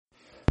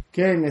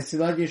Okay,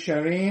 Mesilat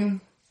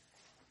Yesharim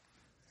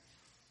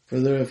for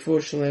the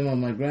refuah shalem of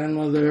my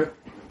grandmother.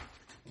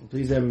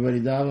 Please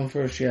everybody daven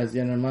first. She has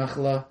Yener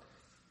Machla,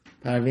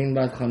 Parvin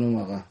Bat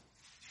Chanumaga.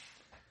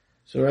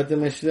 So we're at the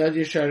Mesilat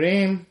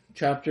Yesharim,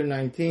 chapter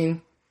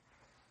 19,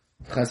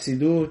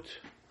 Chassidut.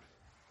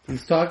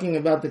 He's talking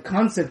about the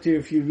concept here.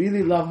 If you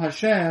really love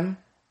Hashem,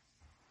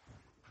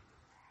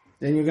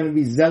 then you're going to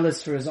be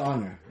zealous for His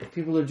honor. If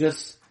people are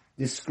just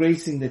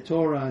disgracing the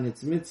Torah and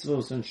its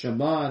mitzvos and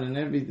Shabbat and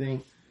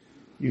everything,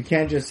 you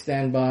can't just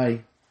stand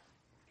by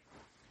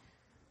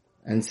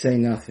and say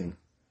nothing.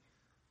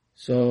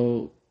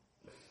 So,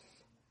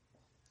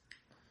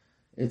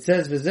 it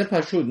says, V'zeh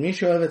pashut, mi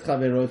she'ohev et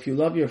chavero, if you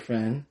love your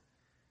friend,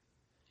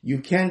 you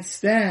can't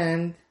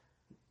stand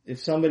if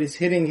somebody's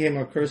hitting him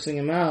or cursing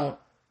him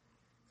out.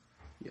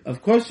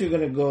 Of course you're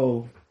going to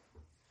go,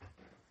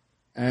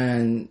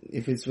 and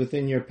if it's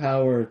within your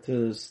power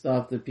to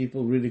stop the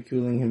people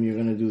ridiculing him, you're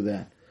going to do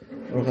that.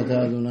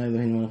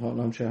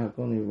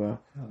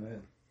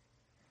 Amen.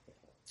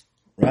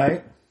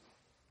 Right?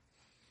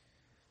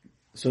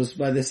 So it's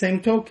by the same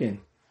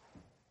token.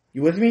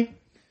 You with me?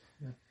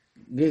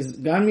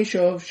 Just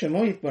kivyachol.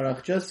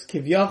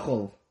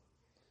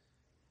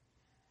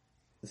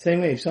 The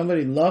same way, if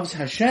somebody loves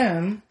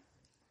Hashem,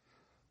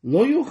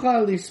 he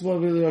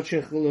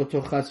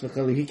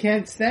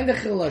can't stand the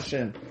chil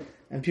Hashem.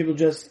 And people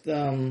just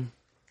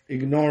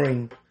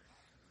ignoring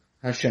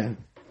Hashem.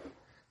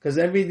 Because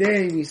every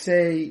day we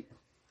say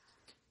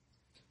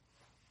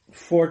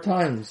 4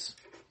 times,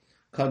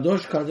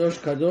 Kadosh, Kadosh,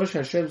 Kadosh,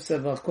 Hashem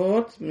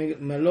Sevakot,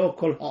 Melo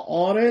Kol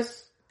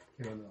Ha'ares.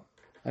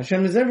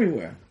 Hashem is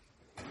everywhere.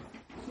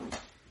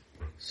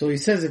 So he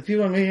says, if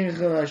people are making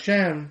Chil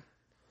Hashem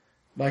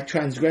by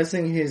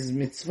transgressing His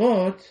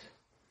mitzvot,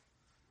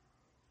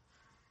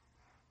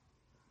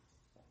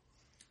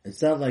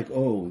 it's not like,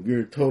 oh,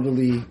 you're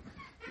totally,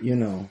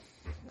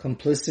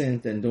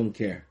 complicit and don't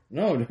care.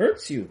 No, it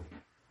hurts you.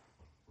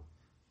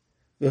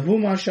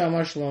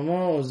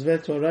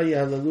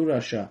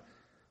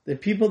 The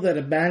people that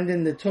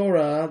abandon the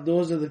Torah,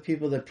 those are the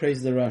people that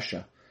praise the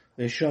Rasha.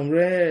 In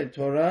Mishlei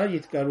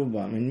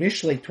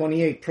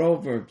 28,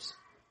 Proverbs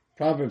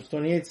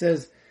 28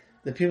 says,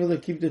 the people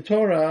that keep the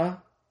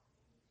Torah,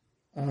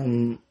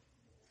 make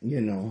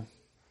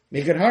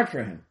it hard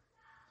for him.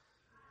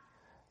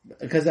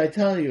 Because I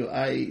tell you,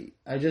 I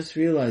just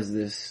realized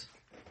this.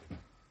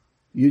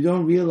 You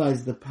don't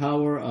realize the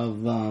power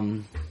of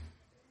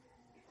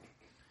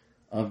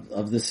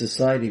the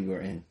society we're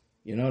in.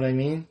 You know what I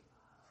mean?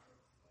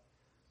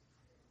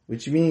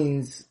 Which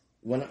means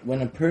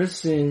when a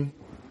person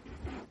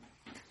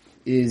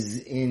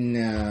is in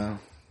a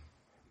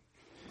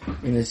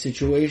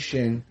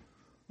situation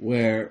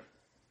where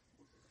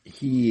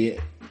he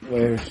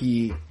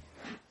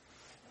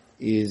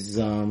is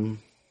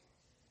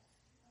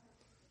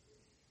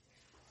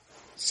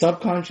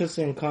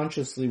subconsciously and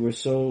consciously, we're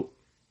so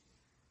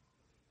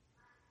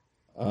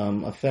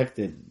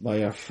affected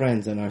by our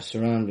friends and our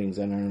surroundings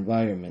and our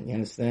environment. You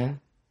understand?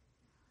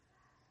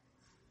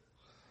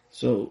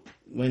 So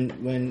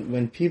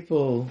when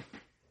people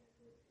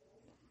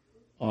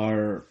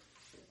are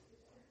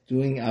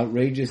doing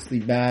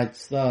outrageously bad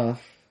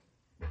stuff,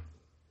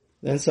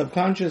 then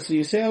subconsciously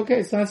you say,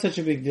 okay, it's not such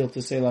a big deal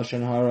to say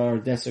Lashon Hara or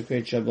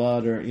desecrate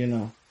Shabbat or,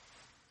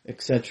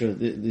 etc.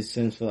 This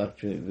sinful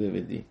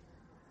activity.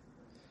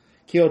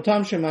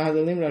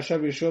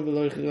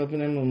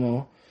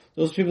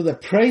 Those people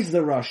that praise the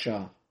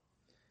Rasha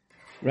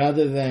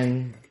rather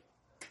than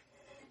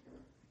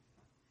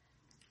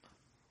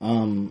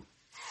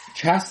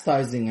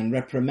chastising and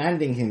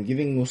reprimanding him,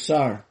 giving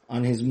musar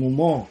on his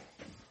mumo,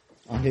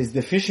 on his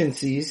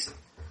deficiencies,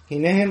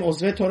 they're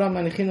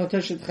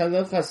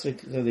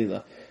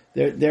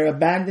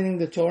abandoning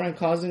the Torah and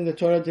causing the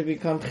Torah to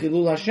become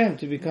chilul Hashem,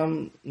 to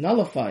become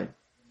nullified.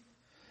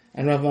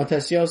 And Rav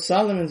Matasyahu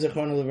Salomon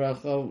Zechron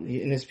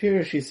Levracha, in his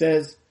Pirush, he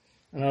says,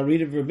 and I'll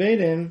read it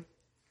verbatim,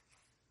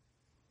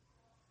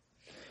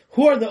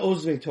 who are the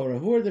Ozvei Torah?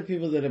 Who are the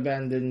people that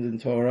abandon the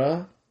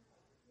Torah?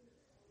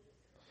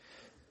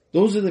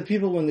 Those are the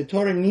people when the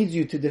Torah needs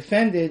you to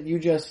defend it, you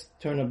just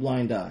turn a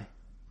blind eye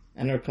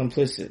and are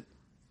complicit.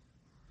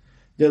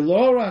 Oh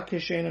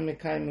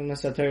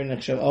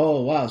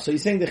wow, so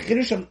he's saying the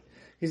Chiddush,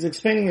 he's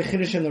explaining the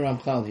Chiddush in the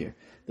Ramchal here.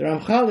 The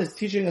Ramchal is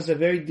teaching us a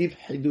very deep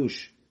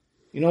Chiddush.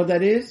 You know what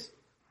that is?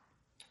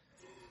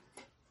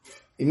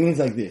 It means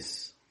like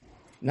this.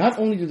 Not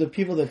only do the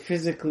people that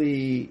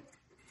physically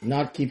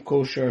not keep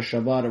kosher or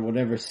Shabbat or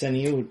whatever,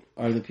 Seniut,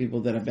 are the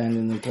people that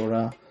abandon the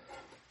Torah,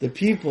 the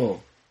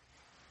people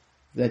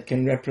that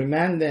can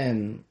reprimand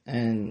them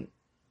and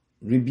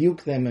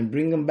rebuke them and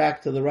bring them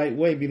back to the right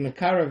way, be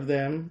makar of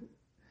them,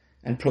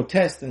 and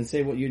protest and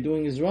say what you're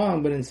doing is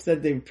wrong, but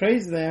instead they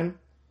praise them,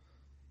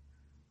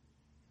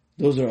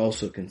 those are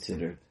also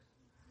considered.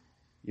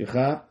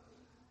 Yucha?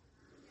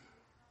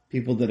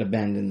 People that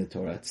abandon the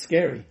Torah. It's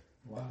scary.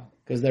 Wow.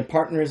 Because they're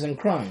partners in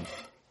crime.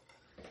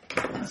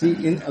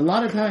 See, a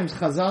lot of times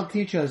Chazal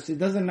teach us, it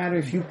doesn't matter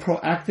if you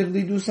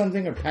proactively do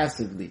something or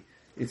passively.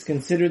 It's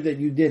considered that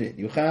you did it.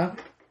 Yucha?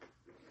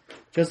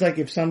 Just like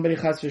if somebody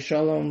chas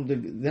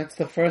v'shalom, that's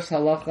the first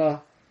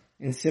halacha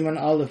in Siman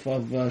Aleph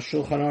of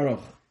Shulchan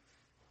Aruch.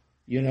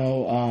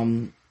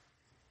 Even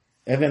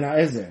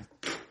HaEzer.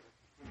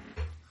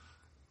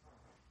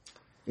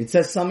 It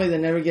says somebody that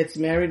never gets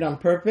married on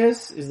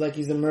purpose is like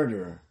he's a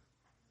murderer.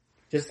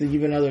 Just to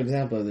give another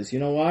example of this. You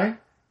know why?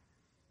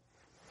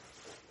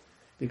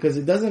 Because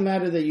it doesn't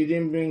matter that you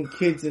didn't bring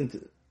kids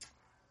into...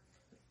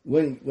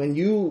 When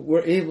you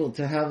were able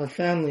to have a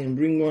family and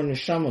bring more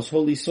neshamos,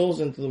 holy souls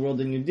into the world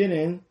than you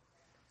didn't,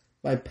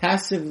 by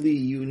passively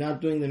you not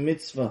doing the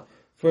mitzvah,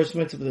 first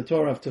mitzvah of the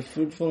Torah, to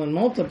fruitful and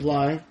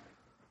multiply,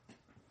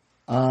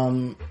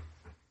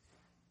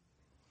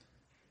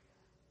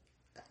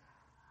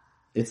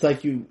 it's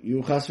like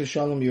you chas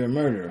v'shalom, you're a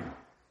murderer.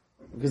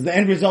 Because the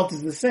end result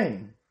is the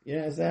same. You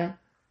understand?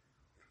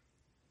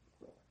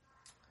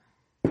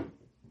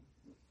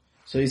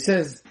 So he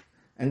says,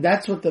 and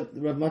that's what the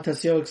Rav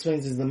Matasyahu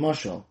explains is the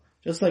mashal.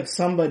 Just like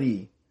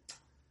somebody,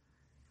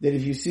 that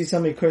if you see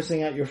somebody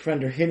cursing at your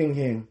friend or hitting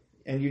him,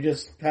 and you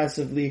just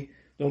passively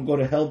don't go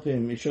to help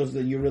him, it shows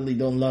that you really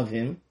don't love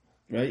him,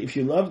 right? If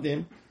you loved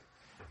him,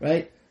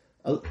 right?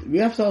 We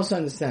have to also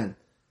understand,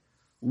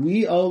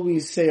 we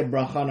always say a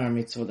bracha on our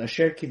mitzvot.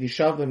 Asher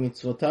kidishav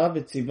v'mitzvotav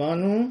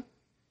v'tzivanu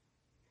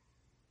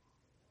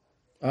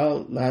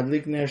al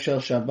lahadlik ner shel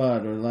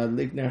Shabbat or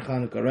lahadlik ner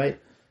Chanukah, right?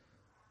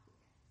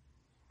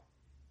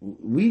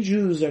 We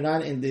Jews are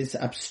not in this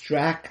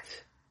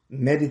abstract,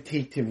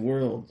 meditative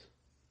world.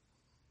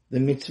 The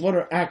mitzvot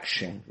are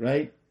action,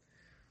 right?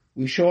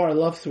 We show our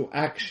love through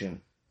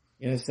action.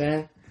 You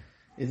understand?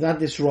 It's not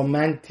this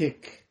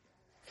romantic,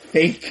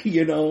 fake,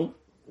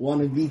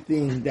 wannabe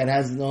thing that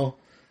has no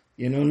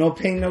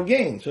pain, no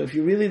gain. So if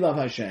you really love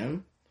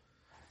Hashem,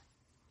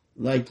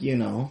 like,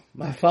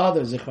 my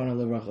father, Zichron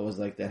L'Bracha, was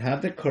like that.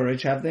 Have the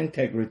courage, have the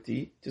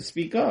integrity to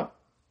speak up.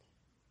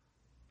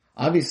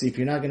 Obviously, if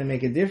you're not going to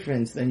make a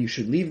difference, then you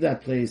should leave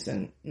that place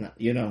and,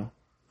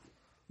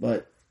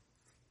 but,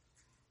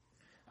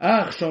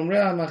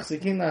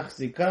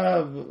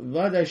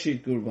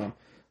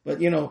 but,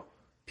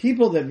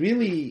 people that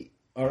really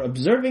are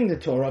observing the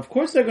Torah, of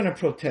course they're going to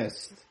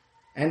protest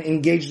and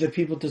engage the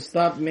people to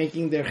stop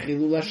making their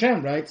chilul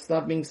Hashem, right?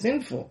 Stop being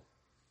sinful.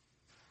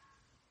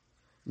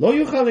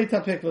 They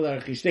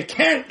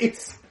can't,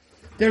 it's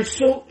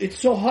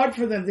so hard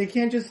for them, they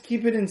can't just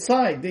keep it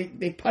inside.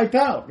 They pipe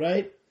out,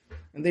 right?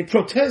 And they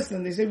protest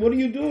and they say, what are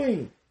you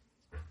doing?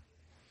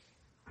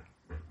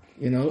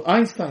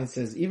 Einstein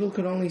says, evil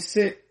could only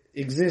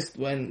exist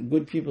when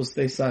good people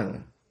stay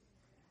silent.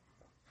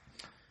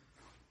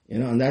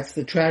 And that's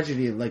the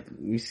tragedy of, like,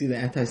 we see the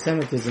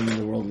anti-Semitism in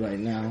the world right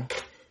now.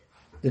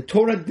 The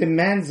Torah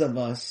demands of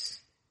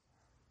us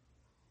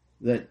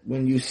that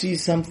when you see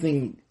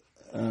something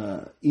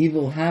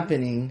evil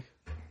happening,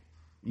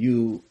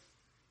 you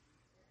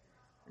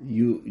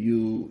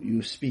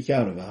speak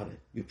out about it.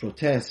 You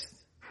protest.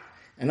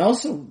 And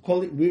also,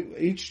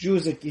 each Jew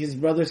is his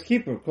brother's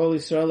keeper. Kol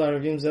Yisrael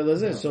Aravim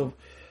Zelazeh. So,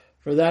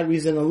 for that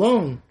reason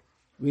alone,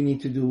 we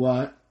need to do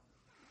what?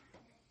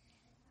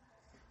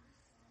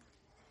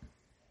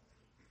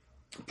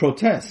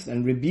 Protest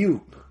and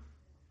rebuke.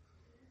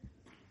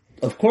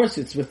 Of course,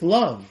 it's with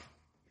love.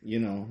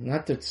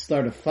 Not to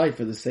start a fight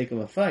for the sake of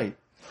a fight.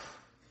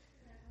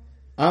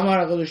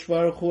 Amar HaKadosh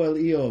Baruch Hu El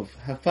Iyov,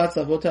 Hafatz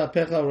avota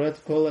apecha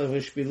uret kol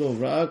v'shpilu,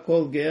 Ra'a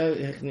kol ge'er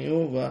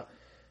hechni'u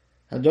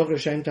Hadoch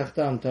Reshaim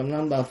Tachtam,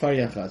 Tamnam Ba'afar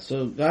Yachad.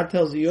 So God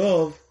tells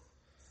Iyov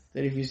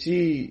that if you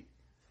see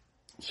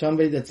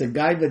somebody that's a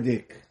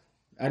gaibadik,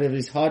 out of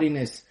his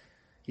haughtiness,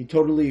 he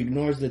totally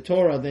ignores the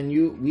Torah, then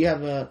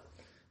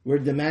we're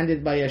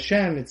demanded by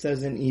Hashem, it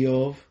says in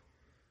Iyov,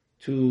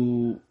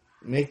 to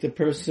make the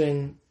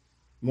person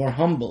more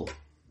humble.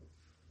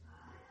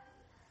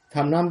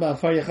 Tamnam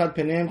Ba'afar Yachad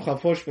Peneim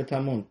Chafosh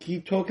Betamon.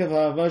 Ki Tokev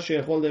Ha'ava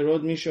She'echol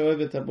Lerod Mi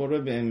She'ohev Et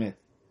HaBoreh Be'emet.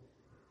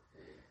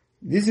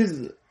 This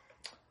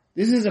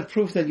is a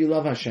proof that you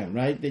love Hashem,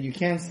 right? That you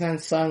can't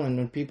stand silent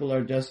when people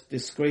are just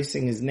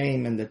disgracing His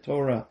name and the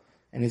Torah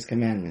and His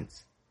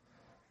commandments.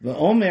 The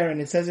Omer,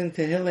 and it says in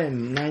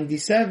Tehillim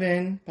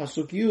 97,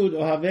 Pasuk Yud,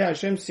 Ohaveh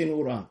Hashem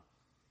Sinura.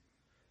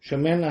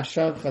 Shomer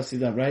Nashav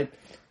Chasidav, right?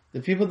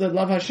 The people that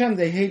love Hashem,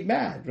 they hate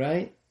bad,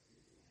 right?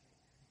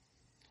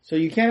 So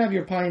you can't have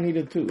your pie and eat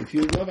it too. If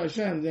you love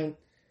Hashem, then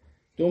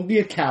don't be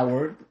a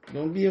coward.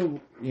 Don't be a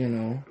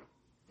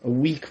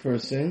weak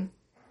person.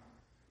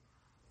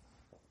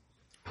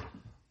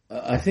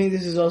 I think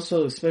this is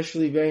also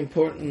especially very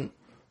important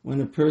when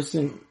a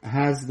person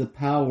has the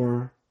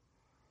power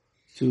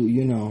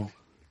to,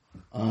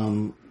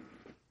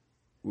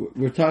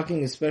 we're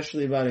talking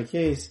especially about a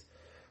case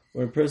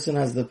where a person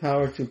has the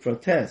power to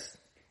protest.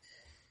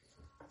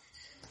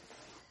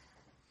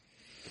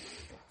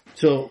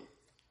 So,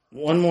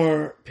 one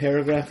more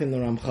paragraph in the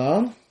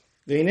Ramchal.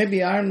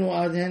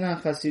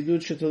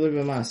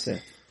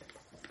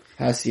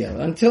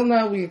 Until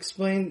now we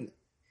explained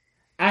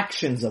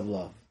actions of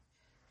love.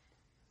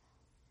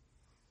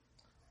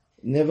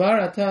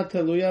 Nevar ata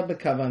taluya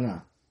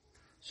bekavana.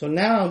 So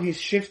now he's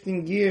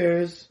shifting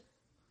gears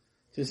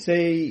to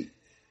say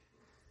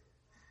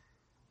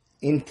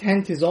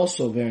intent is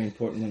also very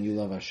important when you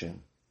love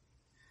Hashem.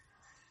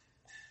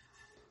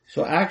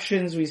 So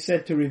actions, we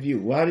said to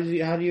review. How do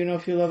you know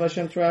if you love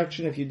Hashem through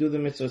action? If you do the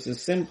mitzvahs as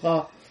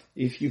simcha,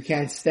 if you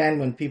can't stand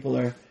when people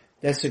are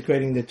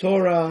desecrating the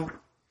Torah,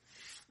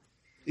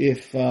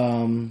 if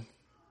you're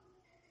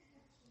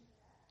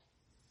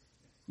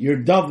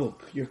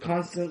davuk, you're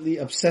constantly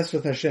obsessed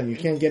with Hashem, you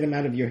can't get him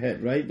out of your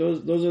head, right?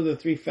 Those are the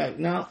three facts.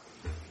 Now,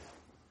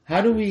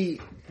 how do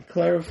we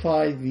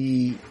clarify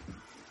the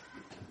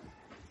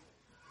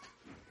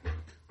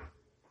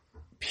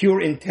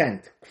pure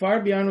intent?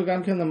 Again,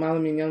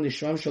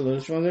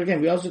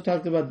 we also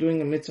talked about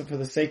doing a mitzvah for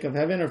the sake of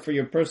heaven or for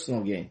your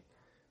personal gain,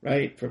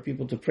 right? For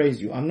people to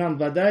praise you. If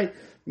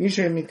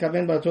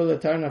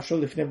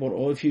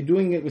you're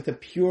doing it with a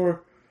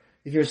pure,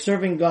 if you're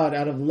serving God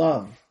out of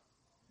love,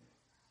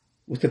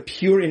 with a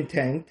pure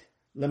intent,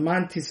 because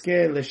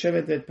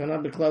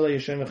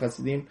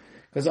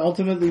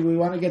ultimately we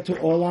want to get to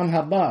Olam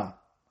Haba,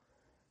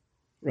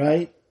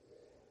 right?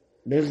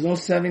 There's no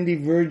 70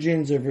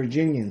 virgins or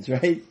virginians,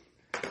 right?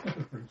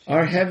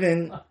 Our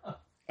heaven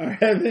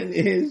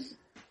is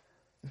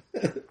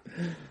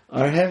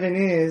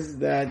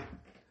that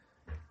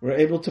we're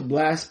able to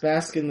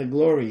bask in the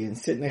glory and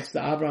sit next to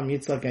Abraham,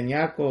 Yitzchak, and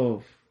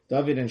Yaakov,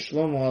 David and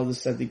Shlomo, all the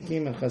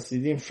Tzaddikim and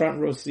Chasidim, front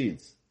row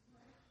seats.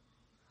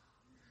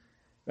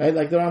 Right?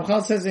 Like the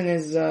Ramchal says in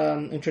his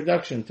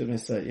introduction to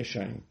Mesilat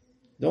Yesharim.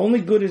 The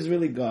only good is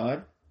really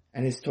God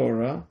and His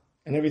Torah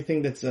and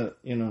everything that's,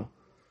 on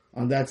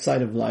that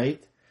side of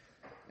light.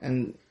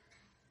 And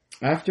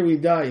after we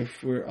die,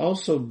 if we're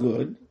also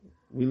good,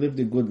 we lived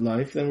a good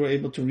life, then we're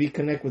able to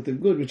reconnect with the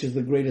good, which is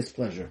the greatest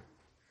pleasure.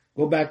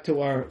 Go back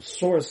to our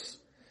source.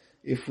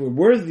 If we're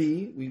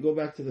worthy, we go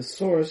back to the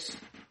source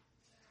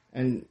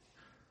and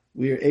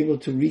we are able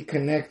to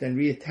reconnect and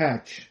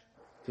reattach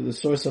to the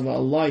source of our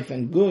life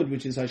and good,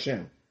 which is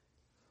Hashem.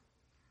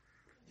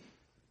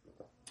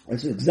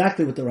 That's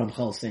exactly what the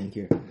Ramchal is saying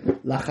here.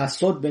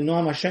 Lachasot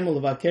benoam Hashem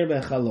ulevaker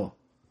be'echalo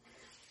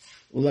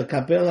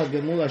ulekapel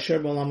hagemul asher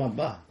b'olam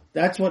haba.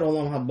 That's what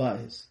Olam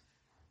Haba is,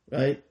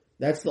 right?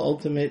 That's the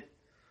ultimate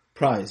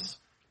prize.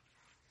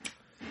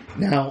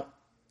 Now,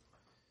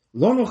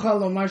 lo nuchal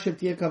lomar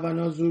shetiyeh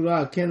kavano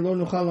zura, ken lo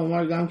nuchal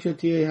lomar gam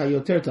shetiyeh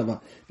hayoter tava.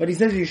 But he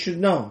says you should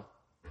know.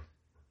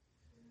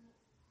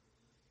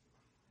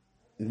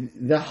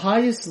 The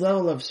highest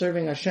level of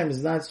serving Hashem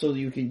is not so that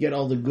you can get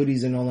all the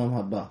goodies in Olam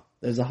Haba.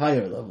 There's a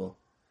higher level.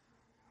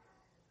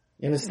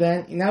 You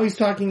understand? Now he's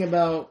talking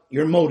about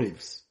your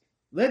motives.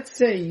 Let's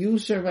say you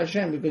serve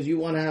Hashem because you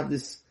want to have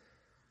this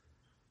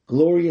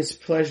glorious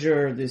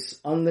pleasure, this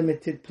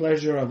unlimited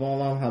pleasure of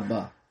Olam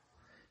Haba.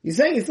 He's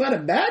saying it's not a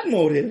bad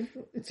motive.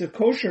 It's a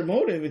kosher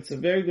motive. It's a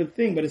very good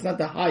thing, but it's not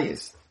the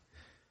highest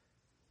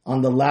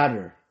on the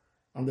ladder,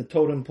 on the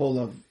totem pole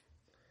of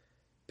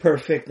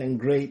perfect and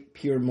great,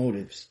 pure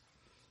motives.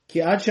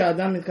 Because in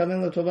the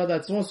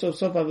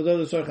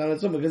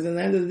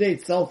end of the day,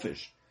 it's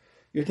selfish.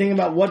 You're thinking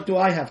about what do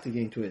I have to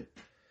gain to it.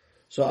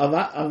 So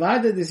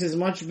Avada, this is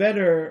much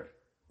better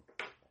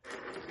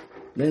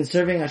than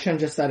serving Hashem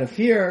just out of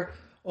fear.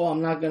 Oh,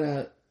 I'm not going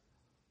to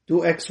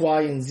do X,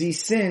 Y, and Z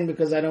sin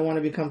because I don't want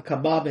to become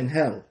kabab in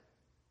hell.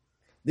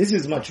 This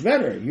is much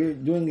better. You're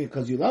doing it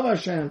because you love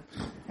Hashem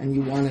and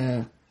you want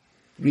to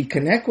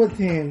reconnect with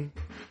Him.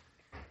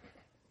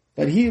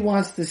 But he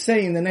wants to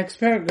say in the next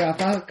paragraph,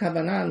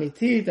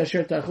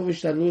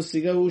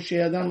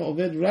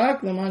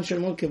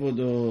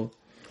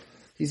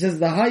 he says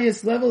the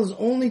highest level is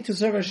only to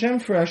serve Hashem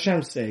for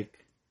Hashem's sake.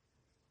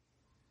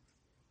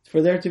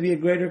 For there to be a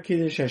greater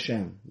Kiddush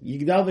Hashem. You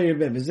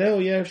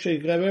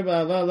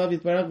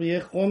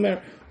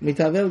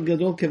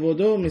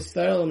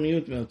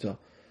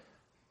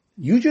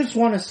just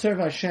want to serve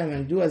Hashem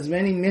and do as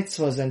many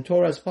mitzvahs and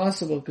Torah as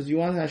possible because you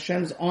want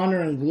Hashem's honor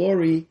and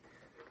glory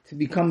to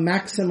become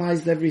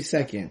maximized every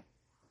second.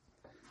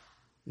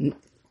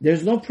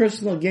 There's no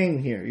personal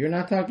gain here. You're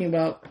not talking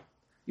about,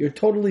 you're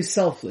totally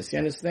selfless. You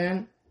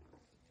understand?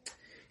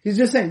 He's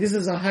just saying this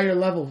is a higher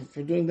level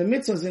for doing the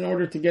mitzvahs in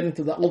order to get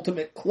into the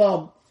ultimate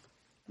club,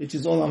 which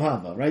is Olam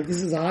Haba, right?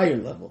 This is a higher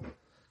level.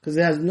 Because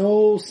it has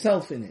no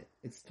self in it.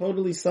 It's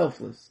totally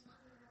selfless.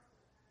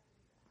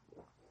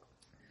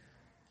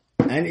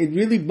 And it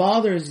really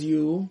bothers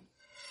you,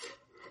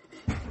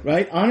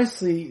 right?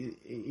 Honestly,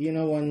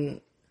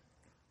 when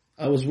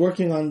I was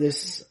working on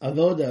this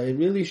avoda, it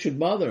really should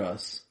bother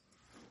us.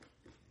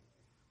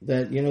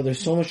 That,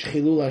 there's so much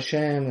chilul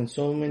Hashem and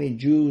so many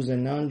Jews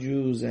and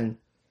non-Jews and,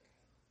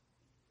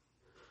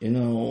 in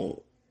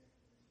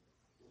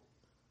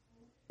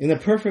a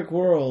perfect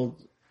world,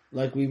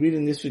 like we read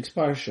in this week's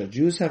parsha,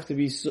 Jews have to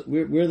be,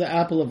 we're the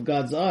apple of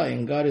God's eye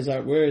and God is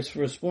we're His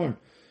firstborn.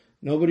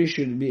 Nobody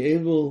should be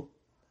able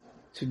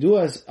to do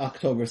as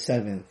October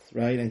 7th,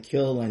 right? And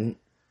kill and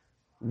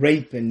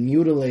rape and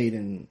mutilate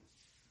and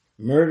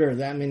murder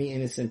that many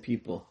innocent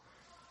people.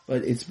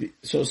 But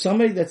so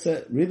somebody that's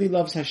really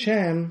loves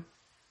Hashem,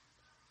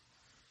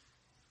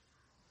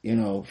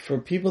 for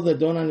people that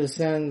don't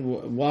understand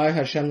why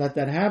Hashem let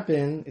that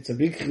happen, it's a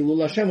big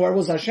chilul Hashem. Where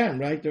was Hashem,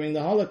 right? During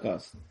the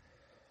Holocaust.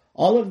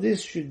 All of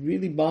this should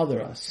really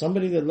bother us.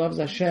 Somebody that loves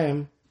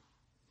Hashem,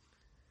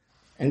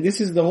 and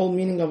this is the whole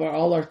meaning of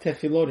all our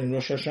tefillot in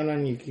Rosh Hashanah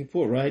and Yom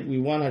Kippur, right? We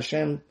want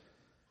Hashem,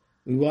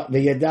 we want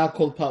V'yada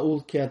kol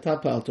pa'ul ki ata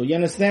pa'alto. You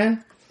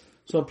understand?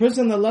 So a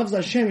person that loves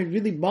Hashem, it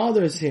really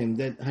bothers him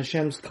that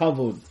Hashem's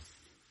kavod.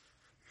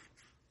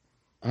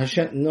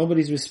 Hashem,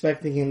 nobody's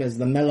respecting him as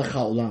the Melech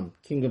HaOlam,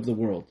 King of the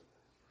world.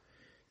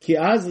 Ki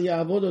az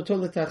ya'avod oto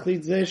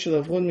letachlit zeh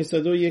shelavchon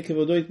misado yeh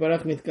kevodo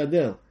yitbarach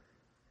mitkadel.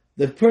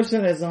 The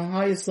person has the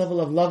highest level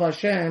of love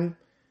Hashem,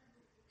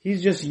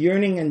 he's just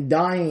yearning and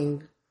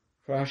dying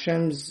for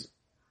Hashem's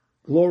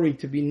glory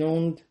to be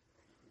known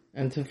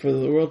and for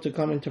the world to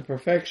come into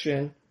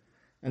perfection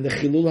and the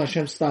Chilul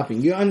Hashem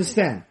stopping. You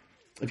understand?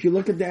 If you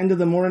look at the end of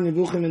the Moreh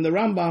Nevuchim in the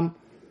Rambam,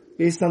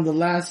 based on the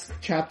last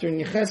chapter in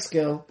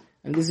Yecheskel,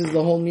 and this is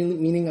the whole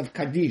meaning of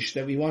Kaddish,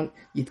 that we want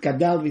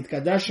Yitkadal,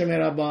 Vitkadash Shemei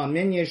Rabbah,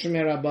 Amen Yeh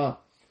Shemei Rabbah.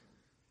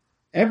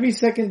 Every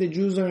second the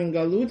Jews are in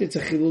Galut, it's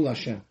a Chilul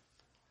Hashem.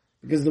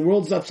 Because the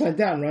world's upside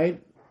down,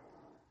 right?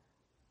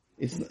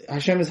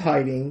 Hashem is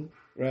hiding,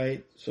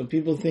 right? So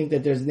people think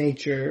that there's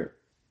nature,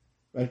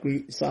 like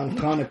we saw in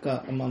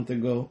Hanukkah a month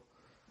ago.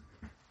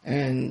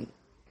 And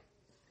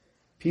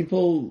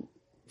people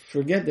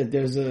forget that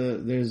there's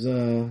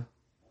a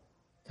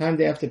time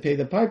they have to pay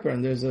the piper,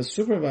 and there's a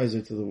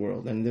supervisor to the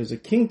world, and there's a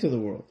king to the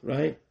world,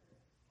 right?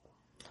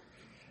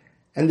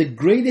 And the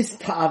greatest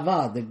ta'ava,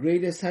 how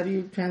do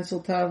you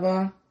translate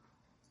ta'ava?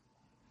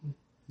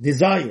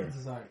 Desire,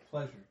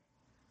 pleasure.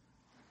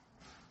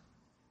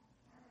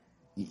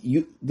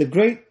 The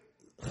great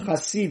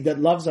chassid that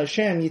loves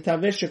Hashem,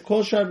 yitaveh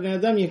shekol shar bnei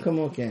adam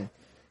yikamu ken.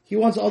 He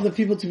wants all the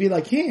people to be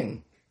like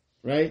him,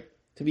 right?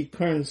 To be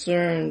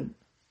concerned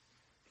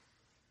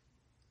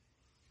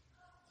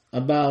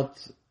about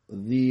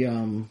the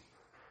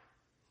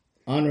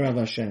honor of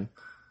Hashem.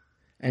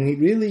 And he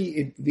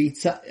really,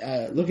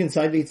 look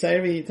inside, he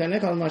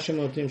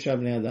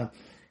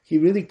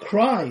really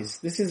cries.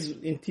 This is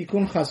in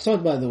Tikkun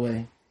Chasod, by the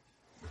way.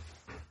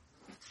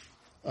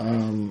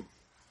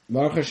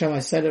 Baruch Hashem,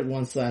 I said it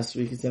once last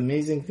week. It's an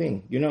amazing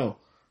thing. You know,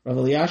 Rav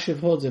Eliashiv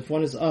holds if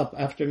one is up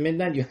after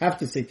midnight, you have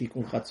to say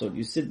Tikkun Chatzot.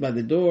 You sit by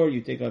the door, you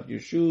take off your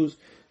shoes,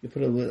 you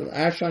put a little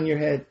ash on your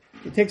head.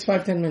 It takes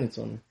 5-10 minutes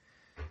only.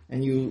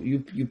 And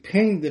you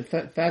pain the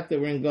fact that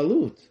we're in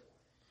Galut.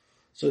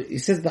 So he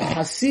says the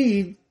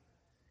Hasid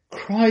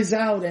cries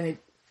out and it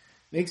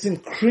makes him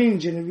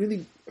cringe and it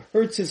really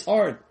hurts his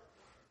heart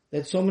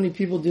that so many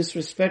people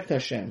disrespect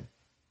Hashem.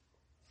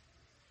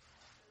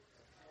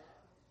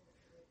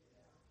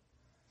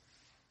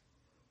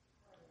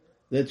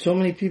 That so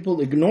many people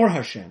ignore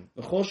Hashem.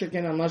 And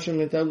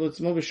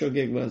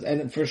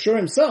for sure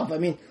himself, I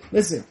mean,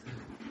 listen,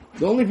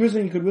 the only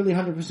person you could really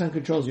 100%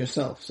 control is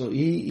yourself. So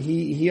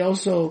he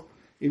also,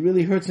 it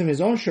really hurts him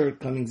his own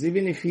shortcomings,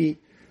 even if he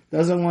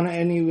doesn't want to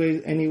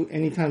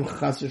anytime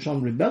Chas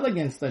v'Shalom rebel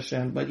against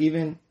Hashem, but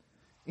even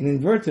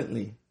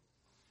inadvertently,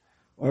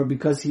 or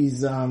because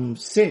he's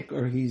sick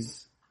or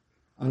he's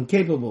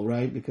incapable,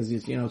 right? Because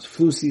it's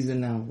flu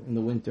season now in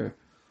the winter.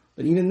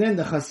 But even then,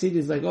 the Chassid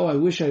is like, oh, I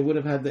wish I would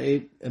have had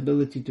the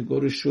ability to go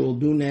to shul,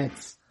 do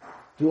nets,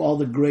 do all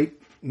the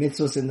great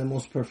mitzvahs in the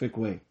most perfect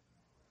way.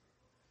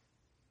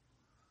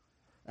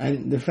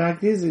 And the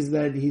fact is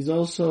that he's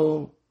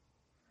also,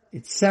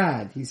 it's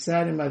sad. He's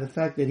saddened by the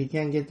fact that he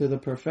can't get to the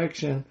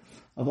perfection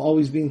of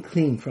always being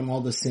clean from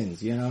all the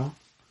sins,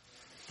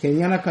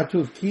 Kenyana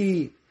katuv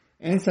ki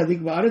en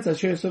sadik ba'aretz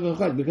asher yosef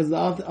b'chad. Because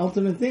the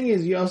ultimate thing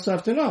is you also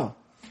have to know.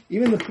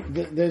 Even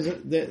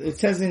it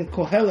says in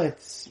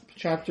Kohelet,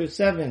 chapter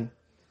 7,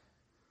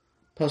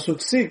 Pasuk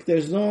 6,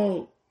 there's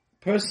no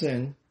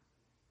person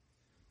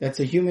that's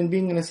a human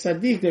being and a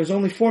tzaddik. There's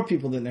only 4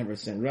 people that never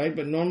sin, right?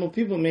 But normal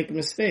people make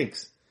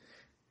mistakes.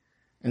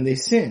 And they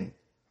sin.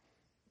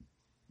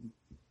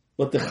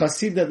 But the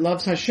chassid that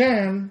loves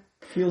Hashem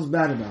feels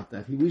bad about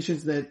that. He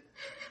wishes that,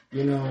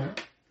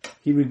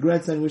 he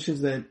regrets and wishes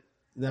that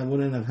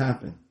wouldn't have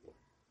happened.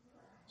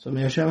 So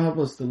may Hashem help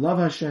us to love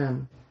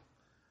Hashem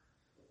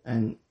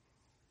and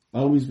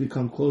always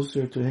become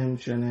closer to Him.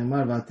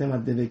 Shneimar v'atem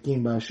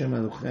ad-devekim b'Hashem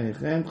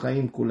Eloheichem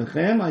chayim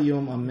kulechem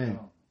hayom amen.